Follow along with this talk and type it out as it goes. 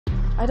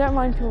I don't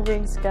mind people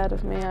being scared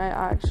of me, I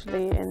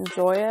actually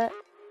enjoy it.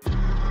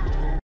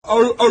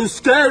 Oh,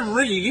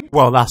 scary!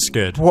 Well, that's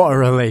good. What a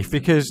relief,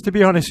 because to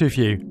be honest with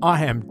you,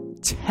 I am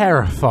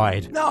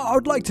terrified. Now, I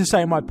would like to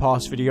say in my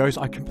past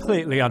videos, I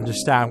completely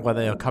understand where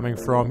they are coming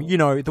from. You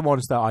know, the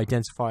ones that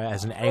identify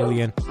as an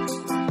alien.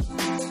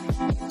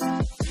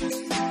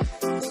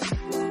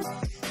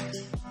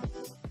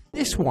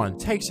 This one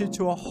takes it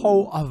to a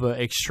whole other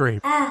extreme.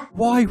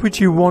 Why would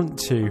you want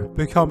to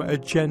become a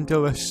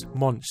genderless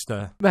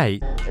monster?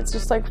 Mate. It's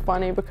just like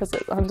funny because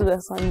under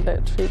this I'm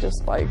literally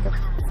just like a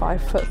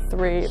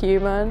 5'3"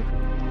 human.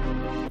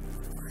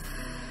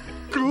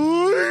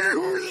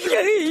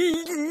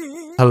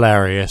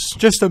 Hilarious.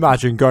 Just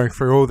imagine going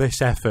through all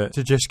this effort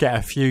to just get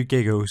a few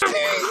giggles.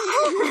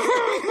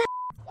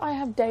 I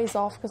have days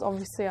off because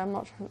obviously I'm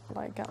not trying to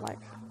like get like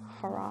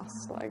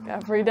harassed like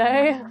every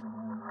day.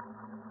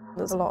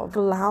 There's a lot of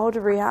loud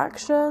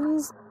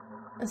reactions,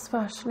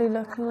 especially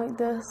looking like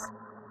this.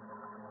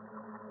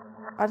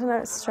 I don't know,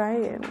 it's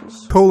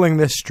strange. Calling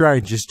this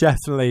strange is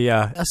definitely,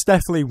 that's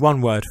definitely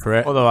one word for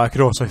it. Although I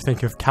could also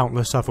think of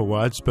countless other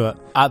words, but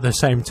at the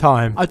same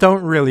time, I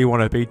don't really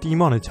want to be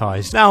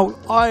demonetized. Now,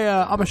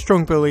 I'm a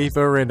strong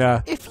believer in,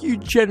 if you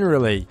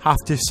generally have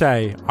to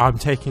say, I'm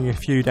taking a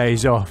few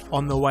days off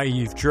on the way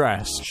you've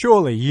dressed,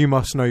 surely you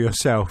must know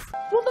yourself.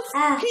 What the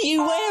f*** are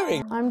you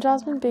wearing? I'm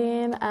Jasmine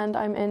Bean and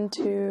I'm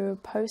into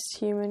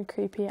post-human,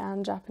 creepy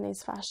and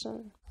Japanese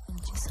fashion.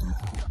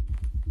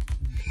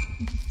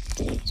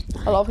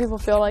 A lot of people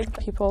feel like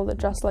people that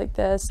dress like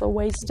this are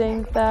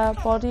wasting their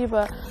body,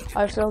 but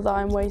I feel that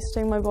I'm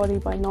wasting my body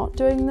by not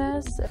doing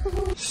this.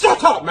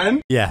 Shut up,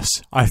 man! Yes,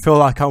 I feel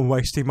like I'm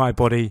wasting my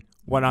body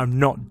when I'm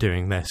not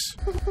doing this.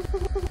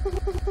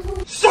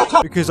 Shut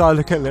up! Because I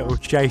look at little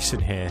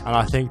Jason here and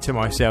I think to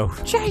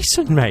myself,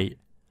 Jason, mate,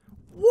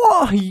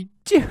 what are you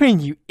doing,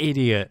 you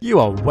idiot? You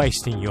are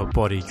wasting your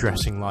body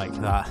dressing like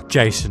that.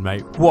 Jason,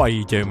 mate, what are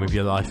you doing with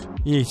your life?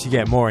 You need to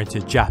get more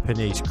into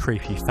Japanese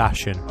creepy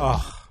fashion.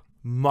 Ugh.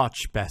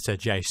 Much better,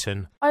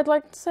 Jason. I'd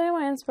like to say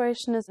my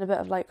inspiration is a bit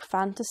of like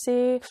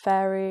fantasy,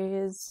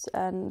 fairies,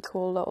 and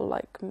cool little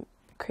like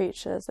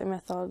creatures,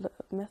 like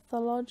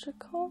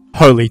mythological.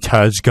 Holy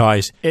turds,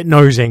 guys. It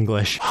knows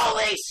English.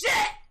 Holy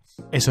shit!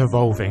 It's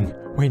evolving.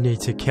 We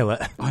need to kill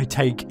it. I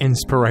take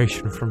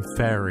inspiration from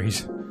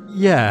fairies.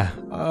 Yeah,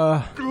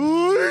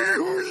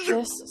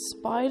 This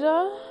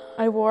spider,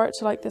 I wore it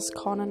to like this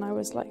con and I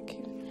was like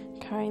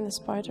carrying the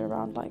spider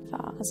around like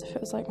that, as if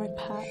it was like my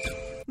pet.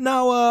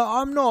 Now,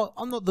 I'm not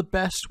the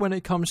best when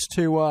it comes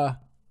to,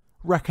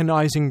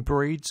 recognizing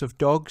breeds of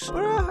dogs.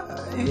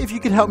 But, if you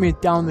could help me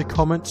down in the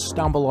comments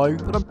down below,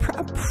 but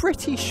I'm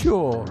pretty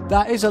sure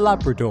that is a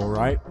Labrador,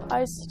 right?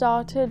 I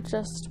started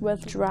just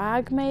with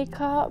drag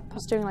makeup. I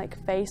was doing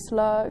like face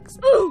looks.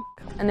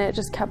 And it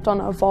just kept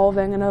on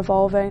evolving and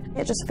evolving.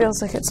 It just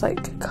feels like it's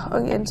like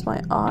cutting into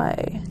my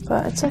eye.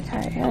 But it's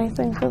okay,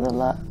 anything for the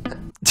look.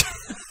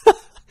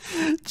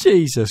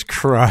 Jesus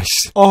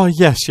Christ. Oh,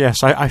 yes.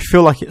 I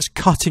feel like it's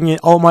cutting it.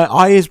 Oh, my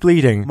eye is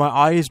bleeding. My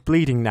eye is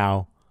bleeding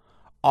now.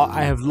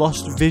 I have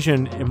lost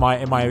vision in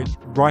my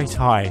right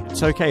eye.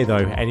 It's okay though.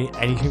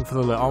 Anything for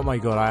the look. Oh my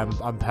god,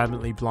 I'm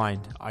permanently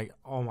blind.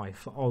 Oh my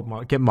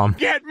get mum.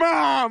 Get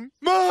mom!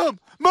 Mom!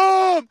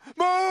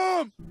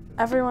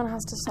 Everyone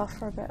has to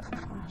suffer a bit for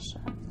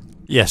fashion.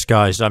 Yes,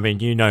 guys, I mean,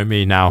 you know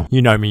me now.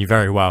 You know me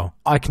very well.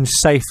 I can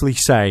safely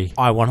say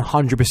I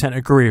 100%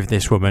 agree with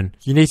this woman.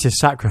 You need to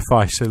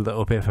sacrifice a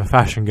little bit for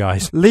fashion,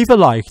 guys. Leave a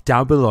like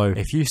down below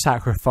if you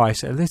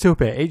sacrifice a little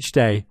bit each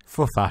day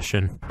for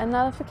fashion. A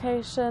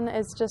nullification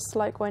is just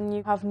like when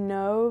you have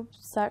no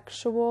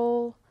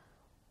sexual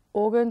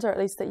organs, or at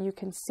least that you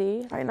can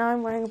see. Right now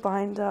I'm wearing a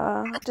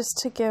binder just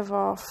to give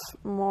off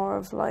more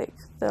of like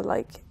the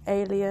like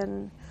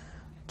alien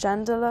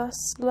genderless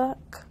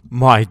look.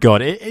 My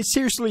god, it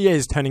seriously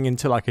is turning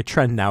into like a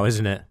trend now,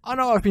 isn't it? I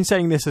know I've been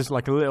saying this as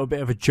like a little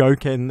bit of a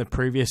joke in the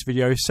previous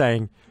video,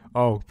 saying,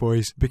 oh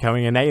boys,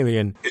 becoming an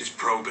alien. It's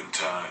probing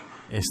time.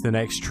 It's the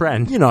next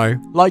trend. You know,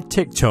 like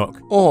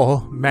TikTok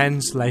or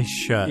men's lace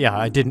shirt. Yeah,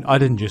 I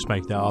didn't just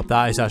make that up.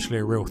 That is actually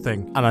a real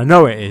thing. And I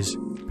know it is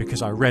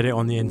because I read it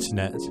on the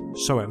internet,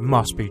 so it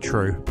must be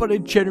true. But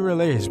it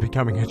generally is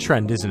becoming a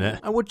trend, isn't it?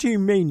 And what do you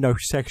mean no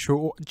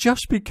sexual?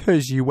 Just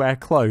because you wear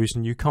clothes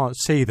and you can't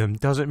see them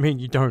doesn't mean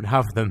you don't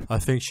have them. I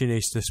think she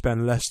needs to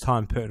spend less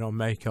time putting on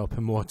makeup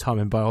and more time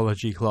in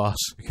biology class,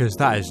 because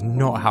that is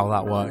not how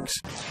that works.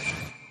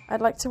 I'd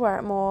like to wear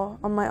it more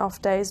on my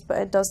off days, but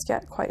it does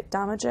get quite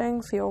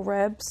damaging for your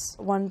ribs.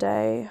 One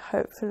day,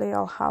 hopefully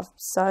I'll have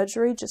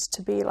surgery just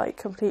to be like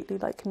completely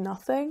like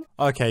nothing.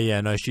 Okay, yeah,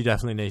 no, she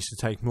definitely needs to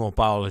take more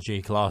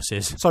biology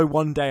classes. So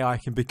one day I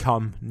can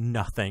become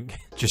nothing.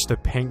 Just a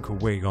pink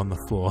wig on the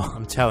floor.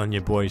 I'm telling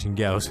you, boys and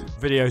girls.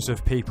 Videos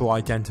of people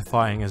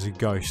identifying as a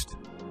ghost.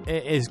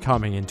 It is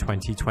coming in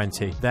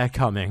 2020. They're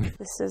coming.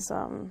 This is,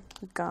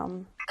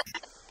 Gum.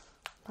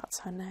 That's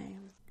her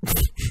name.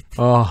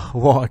 Oh,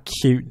 what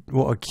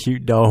a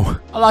cute doll.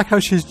 I like how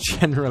she's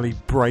generally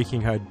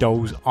breaking her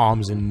doll's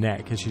arms and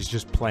neck as she's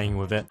just playing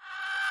with it.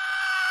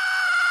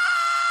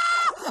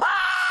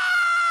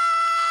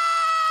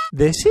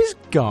 This is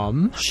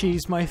Gum.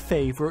 She's my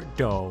favourite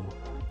doll.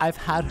 I've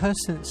had her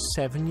since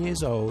 7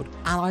 years old,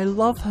 and I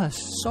love her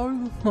so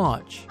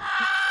much.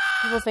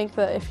 People think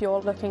that if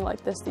you're looking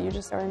like this, that you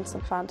just are in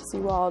some fantasy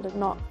world and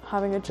not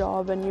having a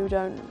job and you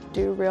don't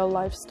do real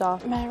life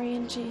stuff. Mary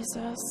and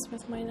Jesus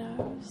with my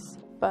nose.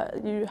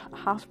 But you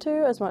have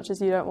to as much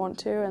as you don't want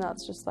to, and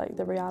that's just like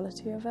the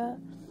reality of it.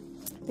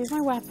 These are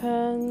my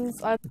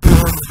weapons.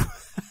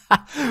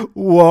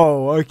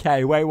 Whoa,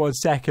 okay, wait 1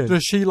 second.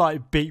 Does she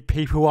like beat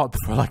people up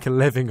for like a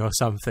living or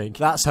something?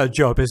 That's her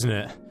job, isn't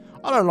it?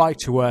 I don't like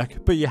to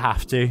work, but you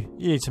have to.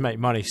 You need to make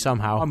money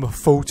somehow. I'm a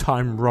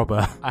full-time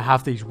robber. I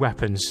have these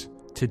weapons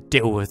to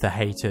deal with the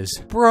haters.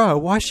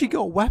 Bruh, why she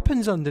got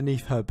weapons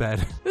underneath her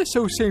bed? This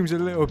all seems a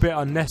little bit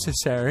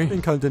unnecessary. I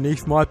think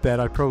underneath my bed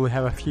I'd probably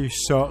have a few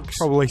socks,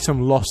 probably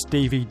some lost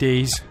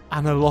DVDs,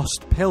 and a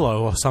lost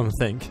pillow or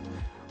something.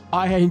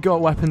 I ain't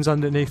got weapons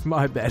underneath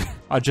my bed.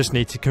 I just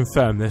need to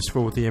confirm this for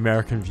all the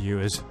American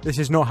viewers. This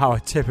is not how a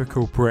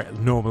typical Brit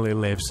normally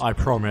lives, I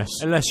promise.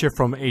 Unless you're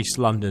from East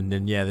London,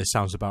 then yeah, this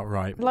sounds about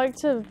right.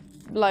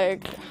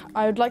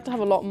 I would like to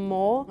have a lot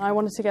more. I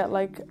wanted to get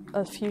like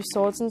a few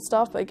swords and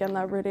stuff, but again,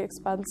 they're really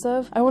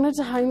expensive. I wanted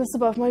to hang this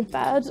above my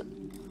bed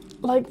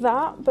like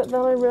that, but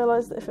then I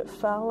realized that if it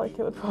fell, like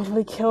it would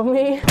probably kill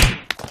me.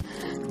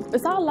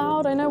 Is that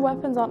allowed? I know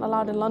weapons aren't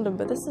allowed in London,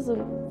 but this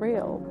isn't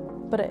real.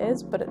 But it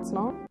is, but it's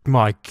not.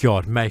 My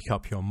God, make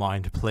up your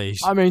mind, please.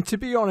 I mean, to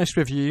be honest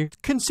with you,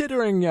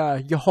 considering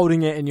you're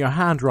holding it in your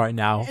hand right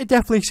now, it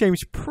definitely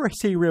seems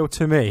pretty real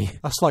to me.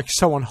 That's like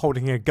someone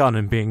holding a gun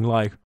and being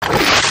like,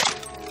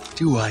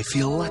 Do I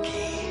feel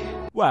lucky?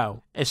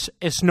 well,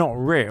 it's not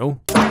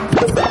real.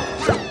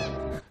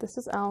 This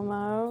is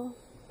Elmo.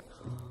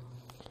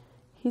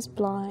 He's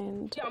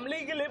blind. I'm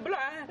legally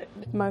blind.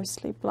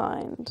 Mostly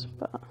blind,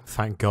 but...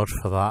 Thank God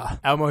for that.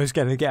 Elmo's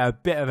going to get a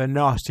bit of a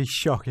nasty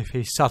shock if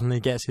he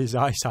suddenly gets his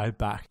eyesight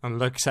back and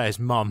looks at his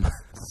mum.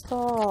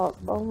 Stop.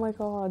 Oh my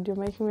God, you're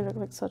making me look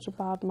like such a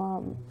bad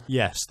mum.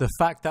 Yes, the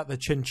fact that the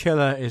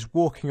chinchilla is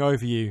walking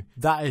over you,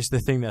 that is the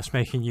thing that's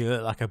making you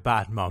look like a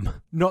bad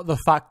mum. Not the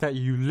fact that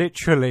you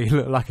literally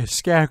look like a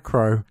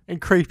scarecrow in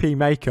creepy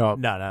makeup.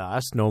 No,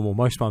 that's normal.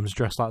 Most mums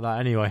dress like that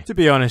anyway. To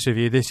be honest with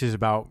you, this is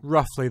about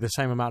roughly the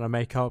same amount of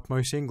makeup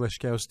most English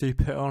girls do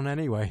put on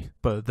anyway.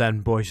 But then,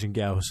 boys and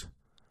girls,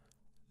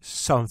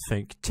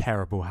 something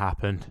terrible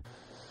happened.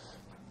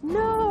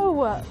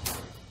 No!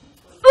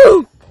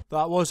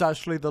 That was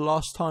actually the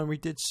last time we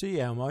did see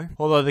Elmo.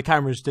 Although the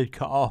cameras did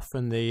cut off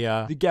and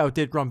the girl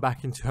did run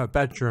back into her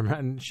bedroom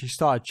and she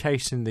started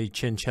chasing the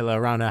chinchilla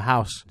around her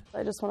house.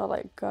 I just want to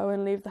like go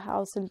and leave the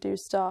house and do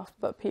stuff,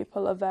 but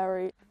people are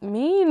very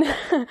mean.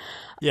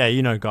 Yeah,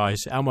 you know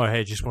guys, Elmo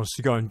here just wants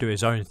to go and do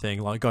his own thing,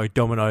 like go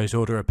Domino's,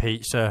 order a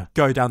pizza,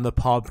 go down the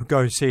pub,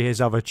 go see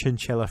his other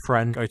chinchilla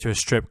friend, go to a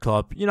strip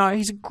club. You know,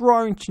 he's a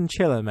growing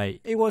chinchilla,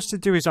 mate. He wants to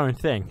do his own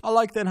thing. I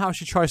like then how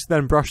she tries to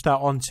then brush that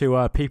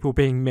onto people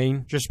being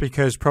mean, just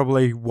because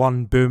probably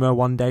one boomer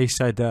one day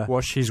said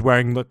what she's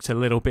wearing looked a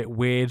little bit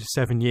weird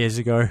 7 years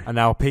ago, and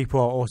now people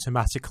are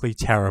automatically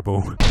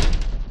terrible.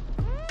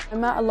 I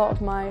met a lot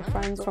of my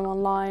friends from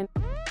online.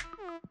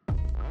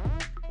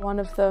 One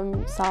of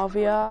them,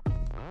 Salvia.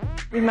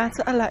 We met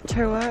at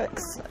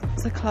Electroworks.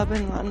 It's a club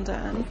in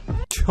London.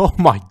 Oh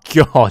my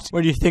God.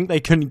 Well, do you think they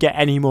couldn't get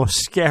any more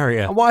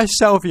scarier? And why is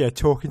Salvia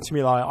talking to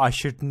me like I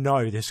should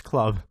know this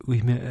club?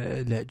 We met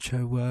at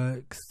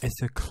Electroworks. It's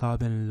a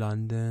club in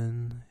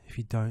London, if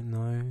you don't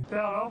know.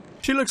 Hello?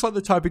 She looks like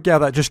the type of girl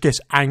that just gets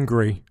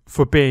angry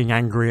for being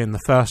angry in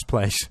the first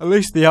place. At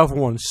least the other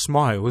one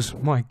smiles.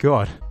 My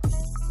God.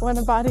 When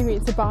a baddie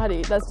meets a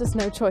baddie, there's just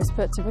no choice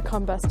but to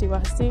become bestie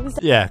westies.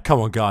 Yeah, come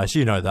on guys,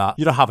 you know that.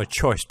 You don't have a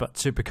choice but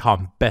to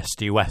become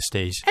bestie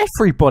westies.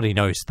 Everybody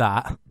knows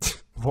that.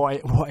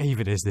 What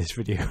even is this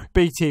video?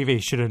 BTV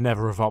should have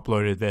never have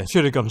uploaded this.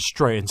 Should have gone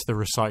straight into the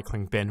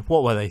recycling bin.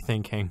 What were they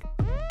thinking?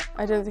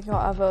 I don't think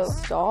I'll ever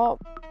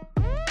stop.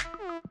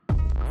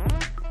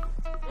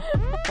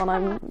 When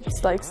I'm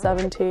like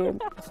 17,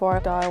 before I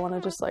die, I want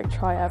to just like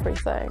try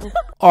everything.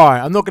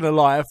 Alright, I'm not gonna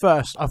lie, at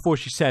first I thought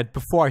she said,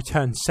 before I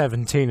turn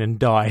 17 and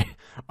die,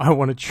 I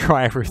want to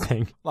try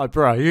everything. Like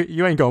bro,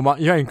 you ain't got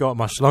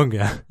much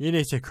longer. You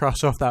need to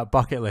cross off that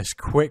bucket list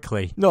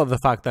quickly. Not the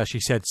fact that she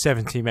said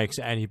 70 makes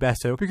it any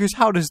better, because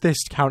how does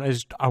this count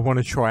as I want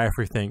to try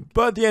everything?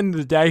 But at the end of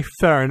the day,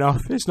 fair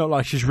enough. It's not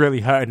like she's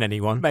really hurting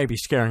anyone. Maybe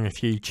scaring a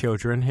few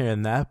children here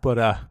and there, but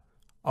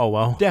oh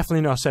well.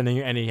 Definitely not sending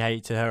any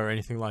hate to her or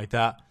anything like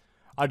that.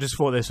 I just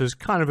thought this was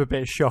kind of a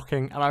bit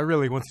shocking, and I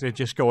really wanted to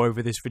just go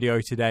over this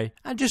video today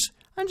and just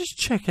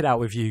check it out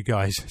with you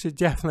guys. It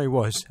definitely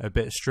was a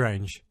bit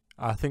strange.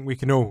 I think we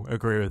can all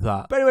agree with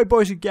that. But anyway,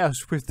 boys and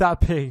girls, with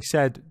that being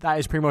said, that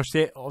is pretty much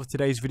it of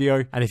today's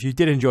video. And if you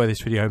did enjoy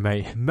this video,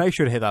 mate, make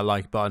sure to hit that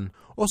like button.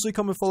 Also,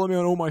 come and follow me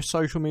on all my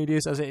social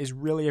medias, as it is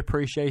really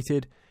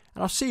appreciated.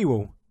 And I'll see you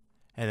all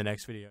in the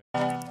next video.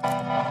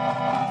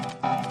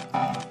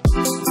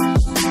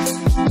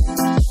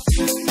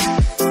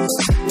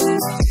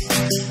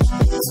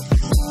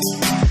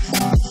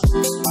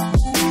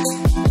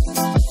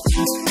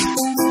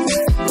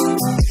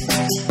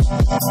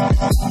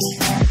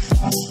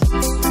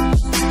 Bye.